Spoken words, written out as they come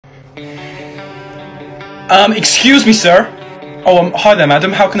Excuse me, sir. Oh, hi there,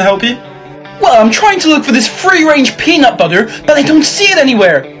 madam. How can I help you? Well, I'm trying to look for this free-range peanut butter, but I don't see it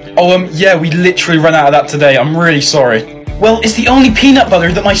anywhere. Oh, yeah, we literally ran out of that today. I'm really sorry. Well, it's the only peanut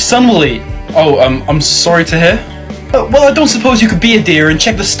butter that my son will eat. Oh, I'm sorry to hear. Well, I don't suppose you could be a dear and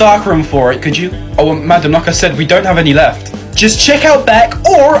check the stock room for it, could you? Oh, madam, like I said, we don't have any left. Just check out back,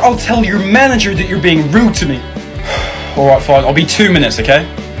 or I'll tell your manager that you're being rude to me. Alright, fine. I'll be 2 minutes, okay?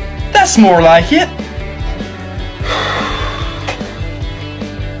 That's more like it.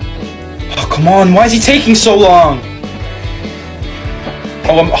 Oh, come on. Why is he taking so long?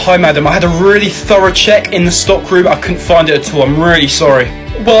 Oh, hi, madam. I had a really thorough check in the stock room. I couldn't find it at all. I'm really sorry.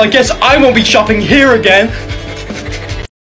 Well, I guess I won't be shopping here again.